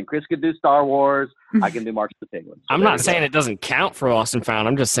Love and Chris could do Star Wars, I can do March of the Penguins. So I'm not saying it doesn't count for Lost and Found.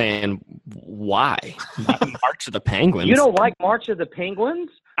 I'm just saying, why? March of the Penguins. You don't like March of the Penguins?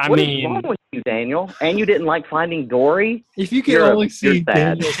 What is wrong with you, Daniel? And you didn't like Finding Dory? If you could only see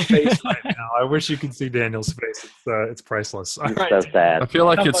Daniel's face right now, I wish you could see Daniel's face. It's priceless. It's so sad. I feel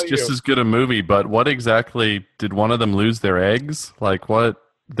like it's just as good a movie, but what exactly did one of them lose their eggs? Like what?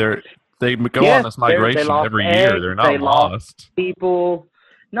 They go on this migration every year. They're not lost. People.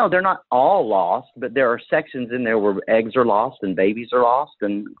 No, they're not all lost, but there are sections in there where eggs are lost and babies are lost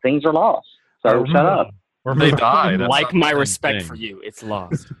and things are lost. So shut up. Or they die. Like my respect for you. It's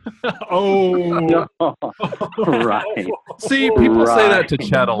lost. Oh. Right. See, people say that to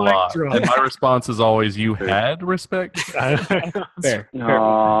Chad a lot. And my response is always, you had respect? Fair.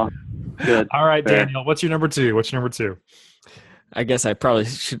 Aw, good. All right, Fair. Daniel, what's your number 2? I guess I probably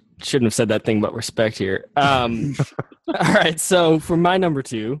shouldn't have said that thing about respect here. All right, so for my number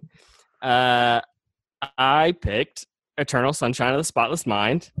 2, I picked Eternal Sunshine of the Spotless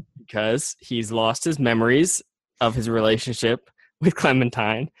Mind because he's lost his memories of his relationship with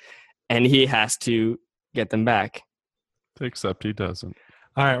Clementine, and he has to get them back. Except he doesn't.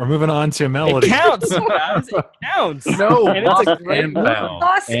 All right, we're moving on to Melody. It counts, guys. It counts. No, And lost it's a great and movie. found.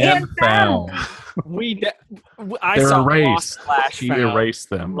 Lost and found. I They're saw erased. Lost / He Found. erased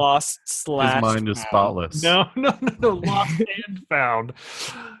them. Lost / His mind is Found. spotless. No, lost and found.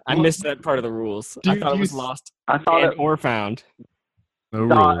 I missed that part of the rules. I thought it was lost I thought and it or found. No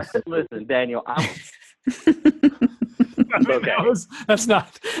rules. Listen, Daniel, Okay.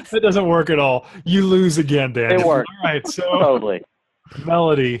 That doesn't work at all. You lose again, Dan. It worked. All right, so totally.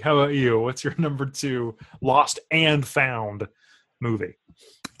 Melody, how about you? What's your number 2 lost and found movie?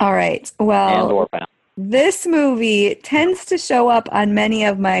 All right. And Well, or found. this movie tends to show up on many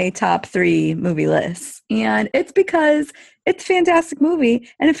of my top 3 movie lists. And it's because it's a fantastic movie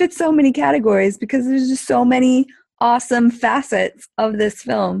and it fits so many categories because there's just so many awesome facets of this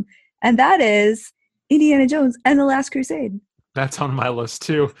film. And that is Indiana Jones and the Last Crusade. That's on my list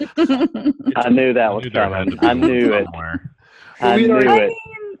too. I knew that was coming. I knew it. I knew it.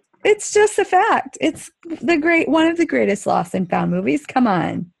 It's just a fact. It's one of the greatest lost and found movies. Come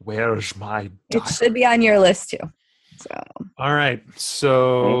on. Where's my It should be on your list too. So. All right.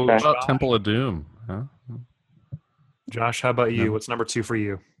 So What about Temple of Doom? Huh? Josh, how about you? What's number 2 for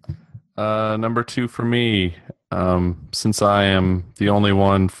you? Number 2 for me, since I am the only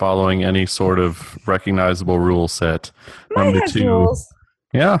one following any sort of recognizable rule set. Mine has rules.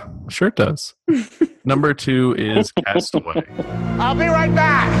 Yeah, sure it does. Number 2 is Castaway. I'll be right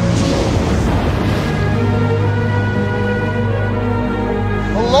back.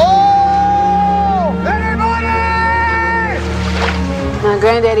 Hello? Anybody? My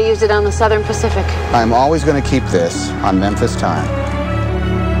granddaddy used it on the Southern Pacific. I'm always going to keep this on Memphis time.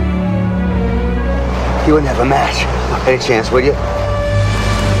 You wouldn't have a match. Any chance, would you?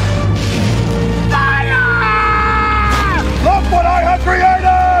 Look what I have created!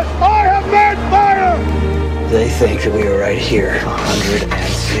 I have made fire! They think that we are right here.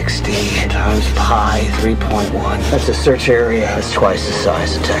 160 times pi 3.1. That's a search area that's twice the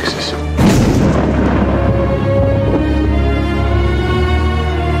size of Texas.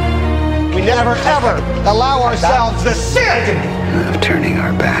 We never ever allow ourselves the sin of turning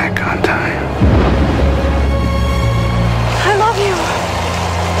our back on time. I love you.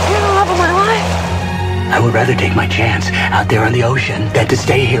 You're the love of my life. I would rather take my chance out there on the ocean than to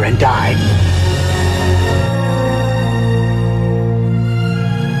stay here and die.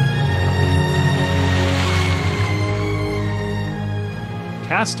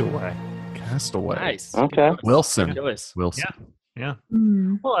 Castaway. Nice. Okay. Wilson. Wilson. Yeah.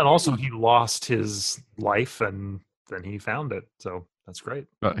 Well, and also he lost his life and then he found it. So that's great.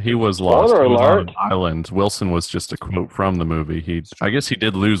 He was lost. He was on an island. Wilson was just a quote from the movie. I guess he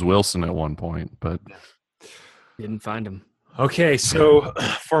did lose Wilson at one point, but didn't find him. Okay, so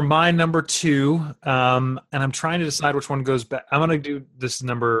for my number 2, and I'm trying to decide which one goes back. I'm going to do this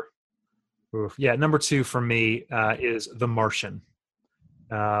number. Number 2 for me is The Martian.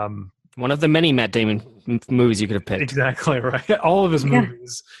 One of the many Matt Damon movies you could have picked. Exactly right. All of his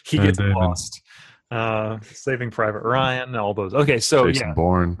movies, he gets lost. Saving Private Ryan, all those. Okay, so Jason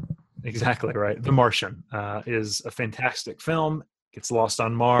Bourne. Exactly right. The Martian is a fantastic film. Gets lost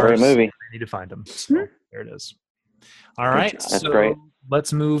on Mars. Great movie. I need to find him. So there it is. All right. That's so great.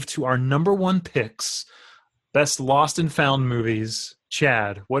 Let's move to our number 1 picks. Best lost and found movies.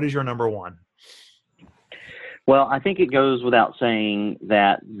 Chad, what is your number 1? Well, I think it goes without saying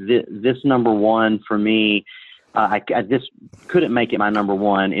that this number 1 for me, I this couldn't make it my number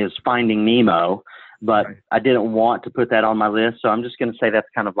 1, is Finding Nemo, but I didn't want to put that on my list, so I'm just going to say that's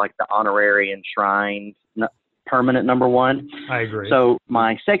kind of like the honorary enshrined permanent number 1. I agree. So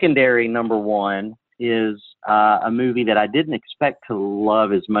my secondary number 1 is a movie that I didn't expect to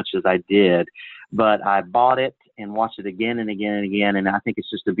love as much as I did, but I bought it and watched it again and again and again, and I think it's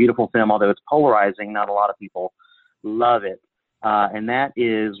just a beautiful film, although it's polarizing. Not a lot of people love it, and that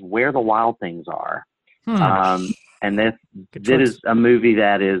is Where the Wild Things Are. And this is a movie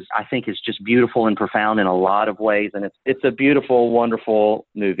that I think is just beautiful and profound in a lot of ways, and it's a beautiful, wonderful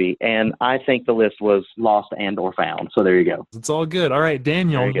movie, and I think the list was lost and or found, so there you go. It's all good. All right,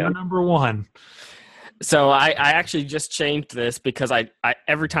 Daniel, you're number 1. So I actually just changed this because I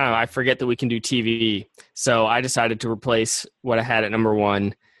every time I forget that we can do TV. So I decided to replace what I had at number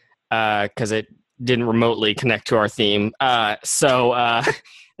 1 because it didn't remotely connect to our theme. And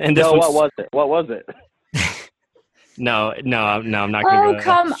this what was it? No, I'm not going to go there.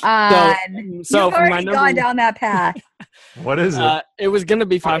 Come on. So You've already gone down that path. What is it? It was going to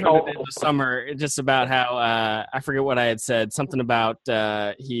be 500 Days of Summer. Just about how I forget what I had said. Something about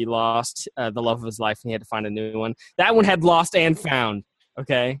he lost the love of his life and he had to find a new one. That one had lost and found.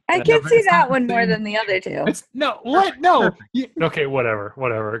 Okay. I can see that one more than the other 2. No, what? No. Okay,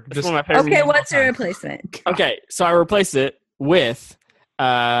 whatever. Just one of my favorite. Okay, what's your replacement? Okay, so I replaced it with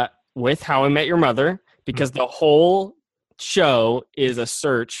How I Met Your Mother, because the whole show is a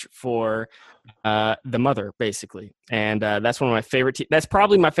search for the mother, basically, and that's one of my favorite. That's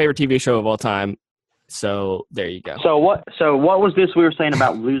probably my favorite TV show of all time. So there you go. So what was this we were saying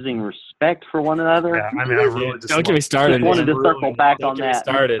about losing respect for one another? Yeah, I mean, I really don't get me started. Just wanted to circle back on that.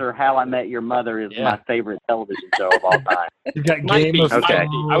 Started. How I Met Your Mother is my favorite television show of all time. You got Might Game be. of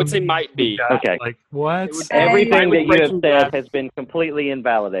I would say might be. Okay. Like what? Everything that you have said has been completely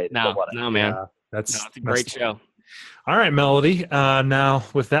invalidated. No, man. That's a great show. All right, Melody. Now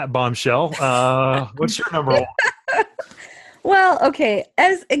with that bombshell, what's your number 1? Well, okay,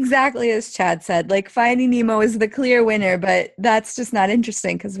 exactly as Chad said, like Finding Nemo is the clear winner, but that's just not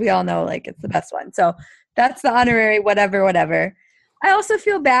interesting because we all know like it's the best one. So that's the honorary whatever. I also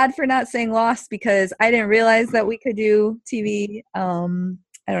feel bad for not saying Lost because I didn't realize that we could do TV. I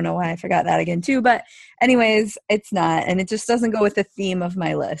don't know why I forgot that again too, but anyways, it's not, and it just doesn't go with the theme of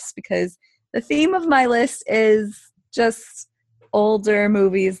my list because the theme of my list is just older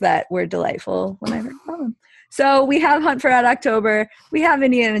movies that were delightful when I heard about them. So we have Hunt for Red October. We have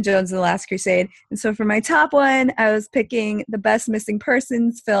Indiana Jones and the Last Crusade. And so for my top one, I was picking the best missing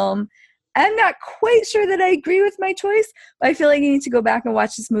persons film. I'm not quite sure that I agree with my choice, but I feel like I need to go back and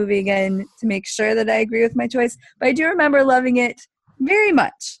watch this movie again to make sure that I agree with my choice. But I do remember loving it very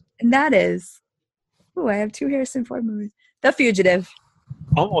much. And that is, I have 2 Harrison Ford movies. The Fugitive.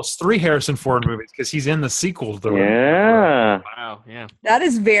 Almost 3 Harrison Ford movies because he's in the sequel to the Wow, yeah. That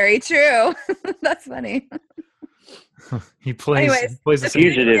is very true. That's funny. He plays The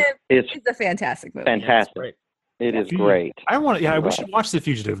Fugitive is a fantastic movie. fantastic. It is great. We should watch The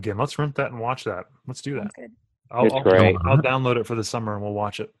Fugitive again. Let's rent that and watch that. Let's do that. Good. It's great. I'll download it for the summer and we'll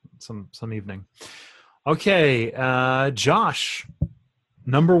watch it some evening. Okay, Josh,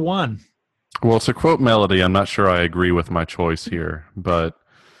 number 1. Well, to quote Melody, I'm not sure I agree with my choice here, but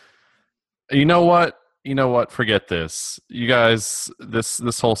you know what? Forget this. You guys,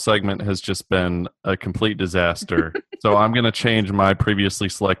 this whole segment has just been a complete disaster. So I'm going to change my previously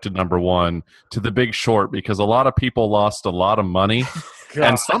selected number 1 to The Big Short because a lot of people lost a lot of money.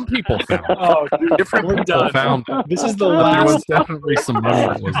 And some people found it. Different people found it. This is the last. There was definitely some money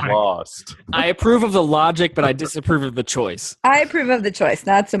that was lost. I approve of the logic, but I disapprove of the choice. I approve of the choice,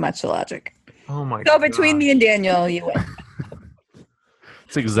 not so much the logic. Oh my So God. between me and Daniel, you win.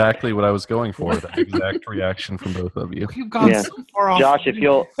 It's exactly what I was going for. That exact reaction from both of you. You've gone so far off. Josh, if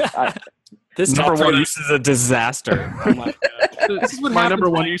you'll... This Number top 3 one- list is a disaster. Oh my God. This is what My happens number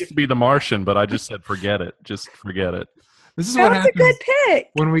 1 when used to be The Martian, but I just said forget it. Just forget it. This is That what was a happens good pick.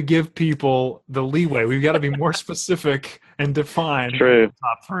 when we give people the leeway. We've got to be more specific and define True. the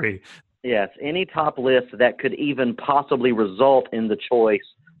top 3. Yes, any top list that could even possibly result in the choice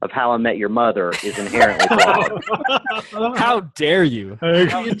of How I Met Your Mother is inherently flawed. How dare you?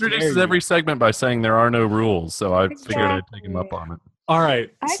 He introduces every segment by saying there are no rules, so I figured I'd take him up on it. All right.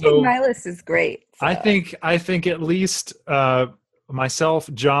 I so think my list is great. So. I think at least myself,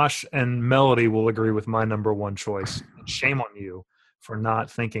 Josh, and Melody will agree with my number 1 choice. And shame on you for not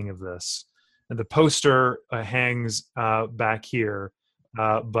thinking of this. And the poster hangs back here.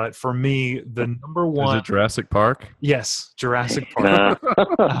 But for me, the number 1... Is it Jurassic Park? Yes, Jurassic Park.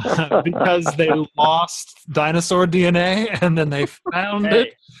 Because they lost dinosaur DNA and then they found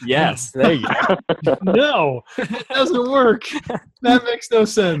it. Yes, there you go. No, it doesn't work. That makes no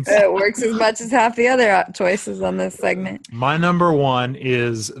sense. It works as much as half the other choices on this segment. My number 1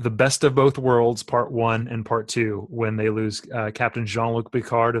 is The Best of Both Worlds, Part 1 and Part 2, when they lose Captain Jean-Luc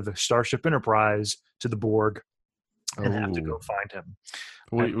Picard of the Starship Enterprise to the Borg and have to go find him.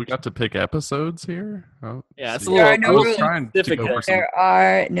 We got to pick episodes here? Oh, Yeah, it's a see. little, There are no I was rules. trying to go for some. There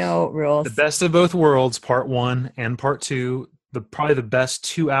are no rules. The Best of Both Worlds, Part 1 and Part 2, probably the best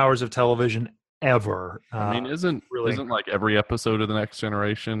 2 hours of television ever. I mean, isn't like every episode of The Next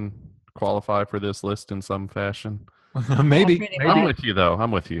Generation qualify for this list in some fashion? Maybe. I'm with you, though.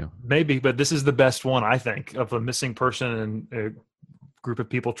 I'm with you. Maybe, but this is the best one, I think, of a missing person and a group of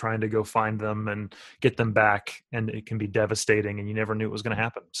people trying to go find them and get them back. And it can be devastating, and you never knew it was going to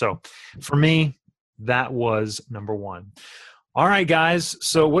happen. So for me, that was number 1. All right, guys.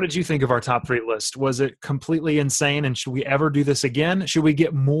 So what did you think of our top 3 list? Was it completely insane? And should we ever do this again? Should we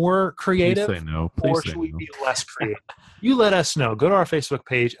get more creative? Please say no. Or Please say should we no. be less creative? You let us know. Go to our Facebook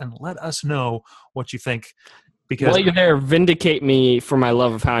page and let us know what you think. Because While you're there, vindicate me for my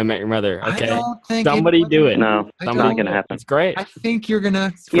love of How I Met Your Mother. Okay, I don't think somebody do it. No, it's not going to happen. It's great. I think you're going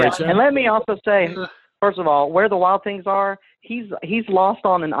to... Yeah, and let me also say, first of all, where the wild things are, he's lost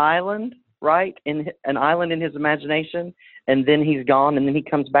on an island, right? In an island in his imagination, and then he's gone, and then he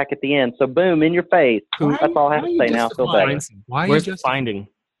comes back at the end. So boom, in your face. That's all I have to say now. I feel better. Why are Where's you the finding?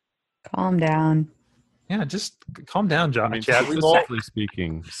 Calm down. Yeah, just calm down, John. I mean, Chad. statistically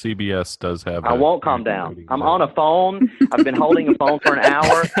speaking, CBS does have. I won't calm down. I'm on a phone. I've been holding a phone for an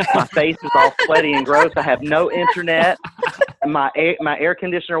hour. My face is all sweaty and gross. I have no internet. My air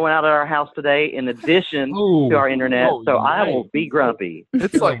conditioner went out at our house today in addition to our internet, so I will be grumpy.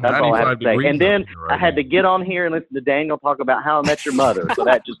 It's like That's all I have 95 to say. degrees. And then out here right I had to get on here and listen to Daniel talk about How I Met Your Mother, so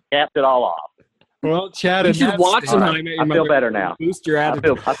that just capped it all off. Well, Chad, You and should that's- watch some How I Met Your I Mother. feel better now. Boost your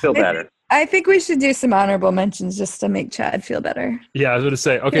attitude. I feel better. I think we should do some honorable mentions just to make Chad feel better. Yeah, I was going to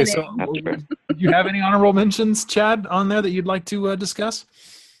say. Okay, so That's true. do you have any honorable mentions, Chad, on there that you'd like to discuss?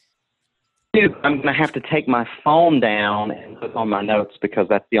 do. I'm going to have to take my phone down and look on my notes because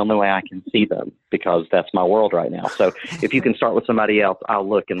that's the only way I can see them because that's my world right now. So if you can start with somebody else, I'll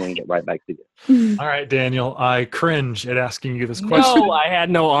look and then get right back to you. All right, Daniel, I cringe at asking you this question. No, I had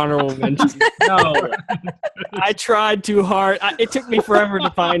no honorable mentions. No. I tried too hard. It took me forever to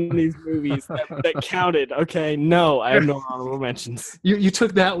find these movies that counted. Okay, no, I have no honorable mentions. You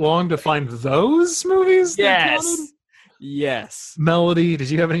took that long to find those movies? Yes. Yes. Melody,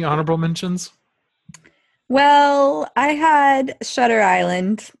 did you have any honorable mentions? Well, I had Shutter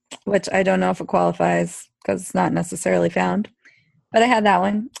Island, which I don't know if it qualifies because it's not necessarily found. But I had that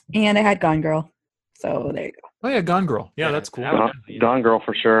one. And I had Gone Girl. So there you go. Oh, yeah, Gone Girl. Yeah, that's cool. Gone Girl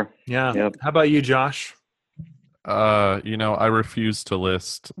for sure. Yeah. Yep. How about you, Josh? I refuse to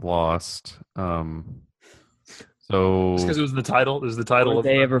list Lost. So just because it was in the title? It was the title. Were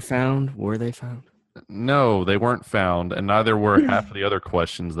they ever found? Were they found? No, they weren't found, and neither were half of the other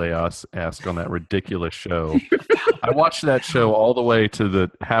questions they asked on that ridiculous show. I watched that show all the way to the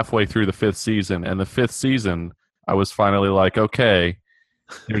halfway through the 5th season, and the 5th season, I was finally like, okay,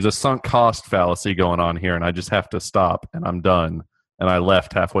 there's a sunk cost fallacy going on here, and I just have to stop, and I'm done. And I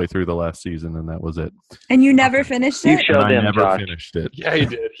left halfway through the last season, and that was it. And you never finished it? You showed them, I never Josh. finished it. Yeah, he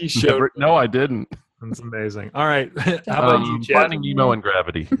did. He showed. No, I didn't. That's amazing. All right. How about you, Chad? Finding Nemo and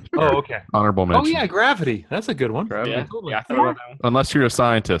Gravity. Oh, okay. Honorable mention. Oh, yeah, Gravity. That's a good one. Yeah, Totally. I thought about that one. Unless you're a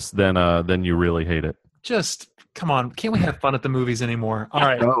scientist, then you really hate it. Just, come on. Can't we have fun at the movies anymore? All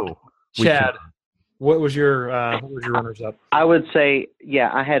right. No. Chad, what was your runners-up? I would say,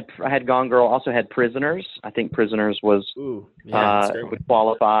 I had Gone Girl. Also had Prisoners. I think Prisoners was would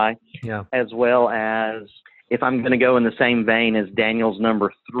qualify. Yeah. As well as, if I'm going to go in the same vein as Daniel's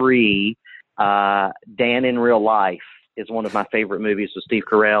number 3, Dan in Real Life is one of my favorite movies with Steve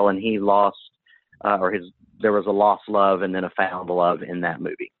Carell, and he lost, there was a lost love and then a found love in that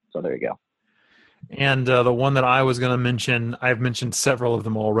movie. So there you go. And the one that I was going to mention, I've mentioned several of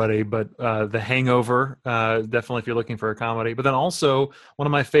them already, but The Hangover, definitely if you're looking for a comedy. But then also one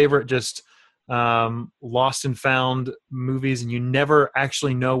of my favorite just lost and found movies, and you never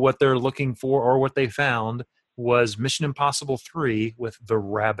actually know what they're looking for or what they found, was Mission Impossible 3 with The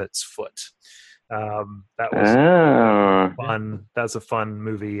Rabbit's Foot. That was fun. That's a fun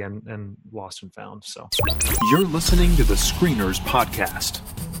movie and lost and found. So you're listening to the Screeners Podcast.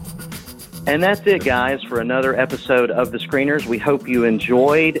 And that's it, guys, for another episode of The Screeners. We hope you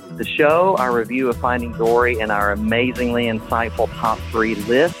enjoyed the show, our review of Finding Dory, and our amazingly insightful top 3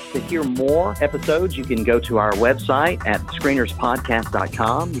 list. To hear more episodes, you can go to our website at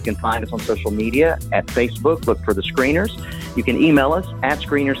screenerspodcast.com. You can find us on social media at Facebook. Look for The Screeners. You can email us at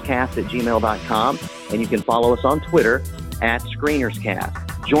screenerscast@gmail.com, and you can follow us on Twitter at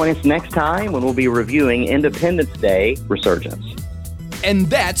ScreenersCast. Join us next time when we'll be reviewing Independence Day: Resurgence. And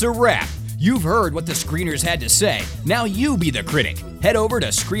that's a wrap. You've heard what the Screeners had to say. Now you be the critic. Head over to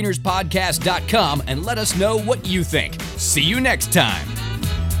screenerspodcast.com and let us know what you think. See you next time.